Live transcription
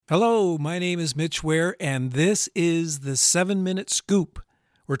Hello, my name is Mitch Ware, and this is the 7-Minute Scoop.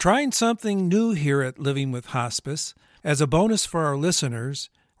 We're trying something new here at Living with Hospice. As a bonus for our listeners,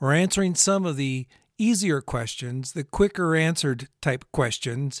 we're answering some of the easier questions, the quicker answered type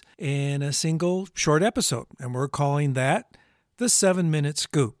questions, in a single short episode, and we're calling that the 7-Minute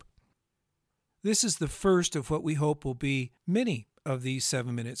Scoop. This is the first of what we hope will be many of these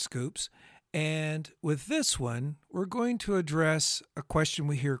 7-Minute Scoops. And with this one, we're going to address a question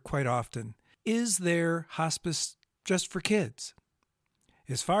we hear quite often. Is there hospice just for kids?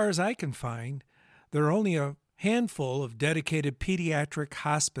 As far as I can find, there are only a handful of dedicated pediatric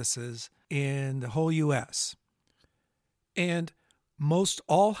hospices in the whole U.S. And most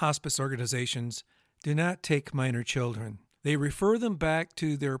all hospice organizations do not take minor children. They refer them back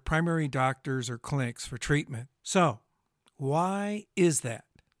to their primary doctors or clinics for treatment. So, why is that?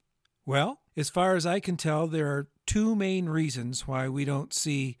 Well, as far as I can tell, there are two main reasons why we don't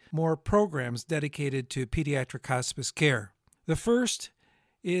see more programs dedicated to pediatric hospice care. The first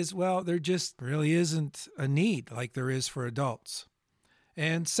is, there just really isn't a need like there is for adults.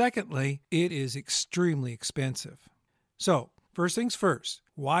 And secondly, it is extremely expensive. So, first things first,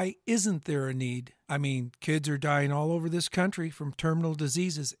 why isn't there a need? I mean, kids are dying all over this country from terminal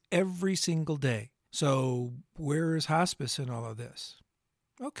diseases every single day. So, where is hospice in all of this?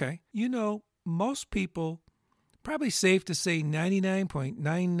 Okay, most people, probably safe to say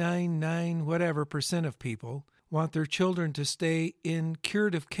 99.999 whatever percent of people, want their children to stay in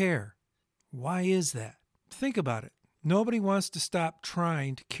curative care. Why is that? Think about it. Nobody wants to stop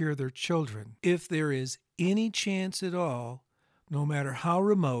trying to cure their children. If there is any chance at all, no matter how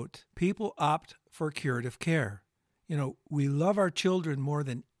remote, people opt for curative care. We love our children more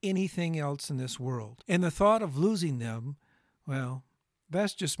than anything else in this world. And the thought of losing them,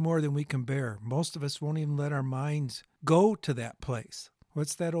 that's just more than we can bear. Most of us won't even let our minds go to that place.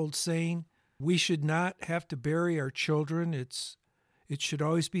 What's that old saying? We should not have to bury our children. It should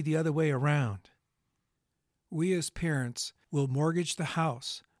always be the other way around. We as parents will mortgage the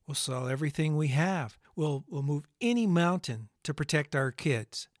house. We'll sell everything we have. We'll move any mountain to protect our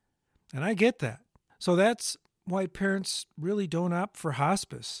kids. And I get that. So that's why parents really don't opt for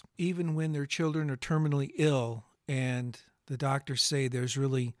hospice, even when their children are terminally ill and the doctors say there's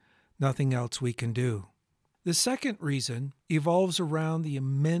really nothing else we can do. The second reason evolves around the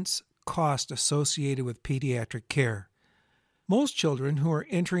immense cost associated with pediatric care. Most children who are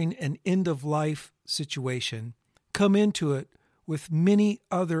entering an end-of-life situation come into it with many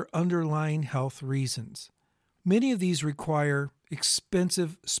other underlying health reasons. Many of these require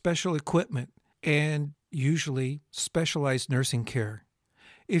expensive special equipment and usually specialized nursing care.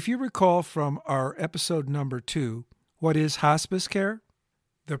 If you recall from our episode number 2, what is hospice care?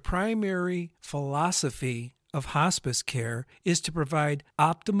 The primary philosophy of hospice care is to provide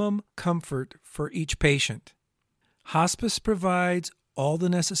optimum comfort for each patient. Hospice provides all the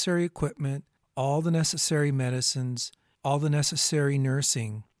necessary equipment, all the necessary medicines, all the necessary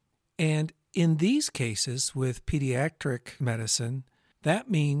nursing. And in these cases with pediatric medicine, that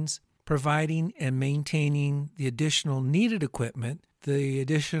means providing and maintaining the additional needed equipment, the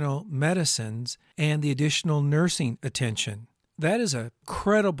additional medicines, and the additional nursing attention. That is a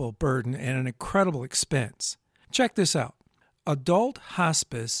credible burden and an incredible expense. Check this out. Adult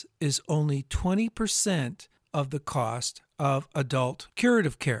hospice is only 20% of the cost of adult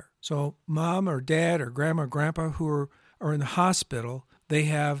curative care. So mom or dad or grandma or grandpa who are in the hospital, they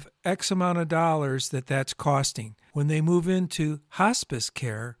have X amount of dollars that's costing. When they move into hospice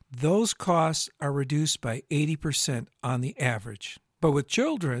care, those costs are reduced by 80% on the average. But with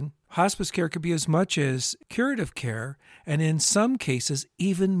children, hospice care could be as much as curative care, and in some cases,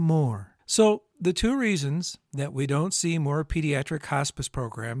 even more. So the two reasons that we don't see more pediatric hospice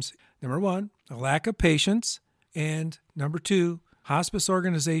programs, number one, a lack of patients, and number two, hospice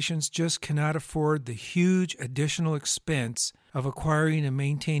organizations just cannot afford the huge additional expense of acquiring and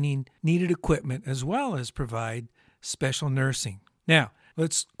maintaining needed equipment as well as provide special nursing. Now,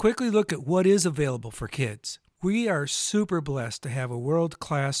 let's quickly look at what is available for kids. We are super blessed to have a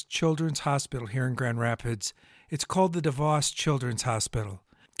world-class children's hospital here in Grand Rapids. It's called the DeVos Children's Hospital.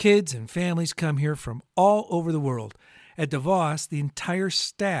 Kids and families come here from all over the world. At DeVos, the entire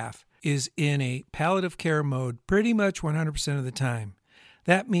staff is in a palliative care mode pretty much 100% of the time.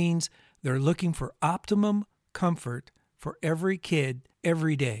 That means they're looking for optimum comfort for every kid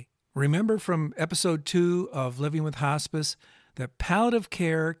every day. Remember from episode 2 of Living with Hospice that palliative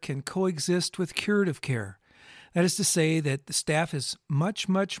care can coexist with curative care. That is to say that the staff is much,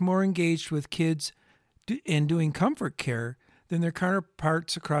 much more engaged with kids in doing comfort care than their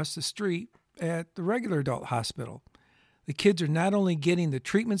counterparts across the street at the regular adult hospital. The kids are not only getting the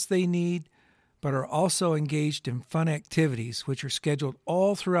treatments they need, but are also engaged in fun activities which are scheduled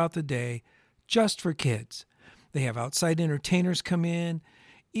all throughout the day just for kids. They have outside entertainers come in.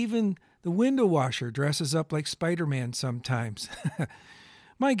 Even the window washer dresses up like Spider-Man sometimes.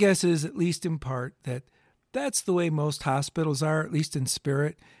 My guess is, at least in part, that that's the way most hospitals are, at least in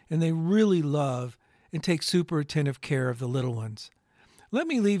spirit, and they really love and take super attentive care of the little ones. Let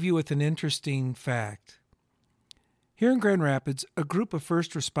me leave you with an interesting fact. Here in Grand Rapids, a group of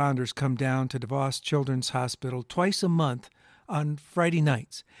first responders come down to DeVos Children's Hospital twice a month on Friday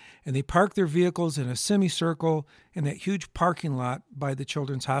nights, and they park their vehicles in a semicircle in that huge parking lot by the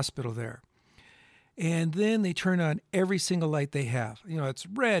Children's Hospital there. And then they turn on every single light they have. It's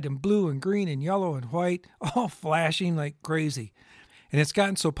red and blue and green and yellow and white, all flashing like crazy. And it's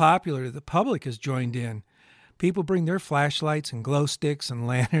gotten so popular that the public has joined in. People bring their flashlights and glow sticks and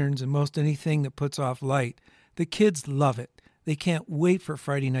lanterns and most anything that puts off light. The kids love it. They can't wait for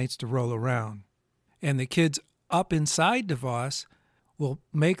Friday nights to roll around. And the kids up inside DeVos will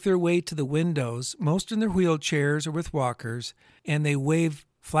make their way to the windows, most in their wheelchairs or with walkers, and they wave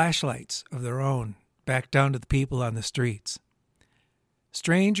flashlights of their own back down to the people on the streets.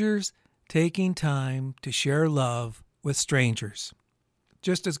 Strangers taking time to share love with strangers,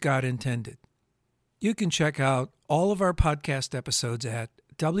 just as God intended. You can check out all of our podcast episodes at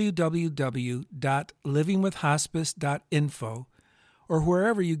www.livingwithhospice.info or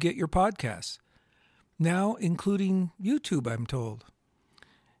wherever you get your podcasts. Now including YouTube, I'm told.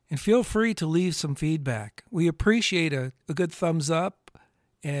 And feel free to leave some feedback. We appreciate a good thumbs up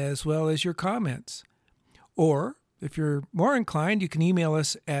as well as your comments. Or, if you're more inclined, you can email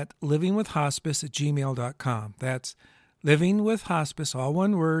us at livingwithhospice@gmail.com. That's livingwithhospice, all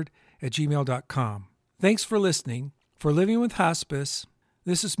one word, @gmail.com. Thanks for listening. For Living with Hospice,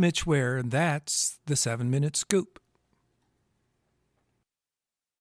 this is Mitch Ware, and that's the 7-Minute Scoop.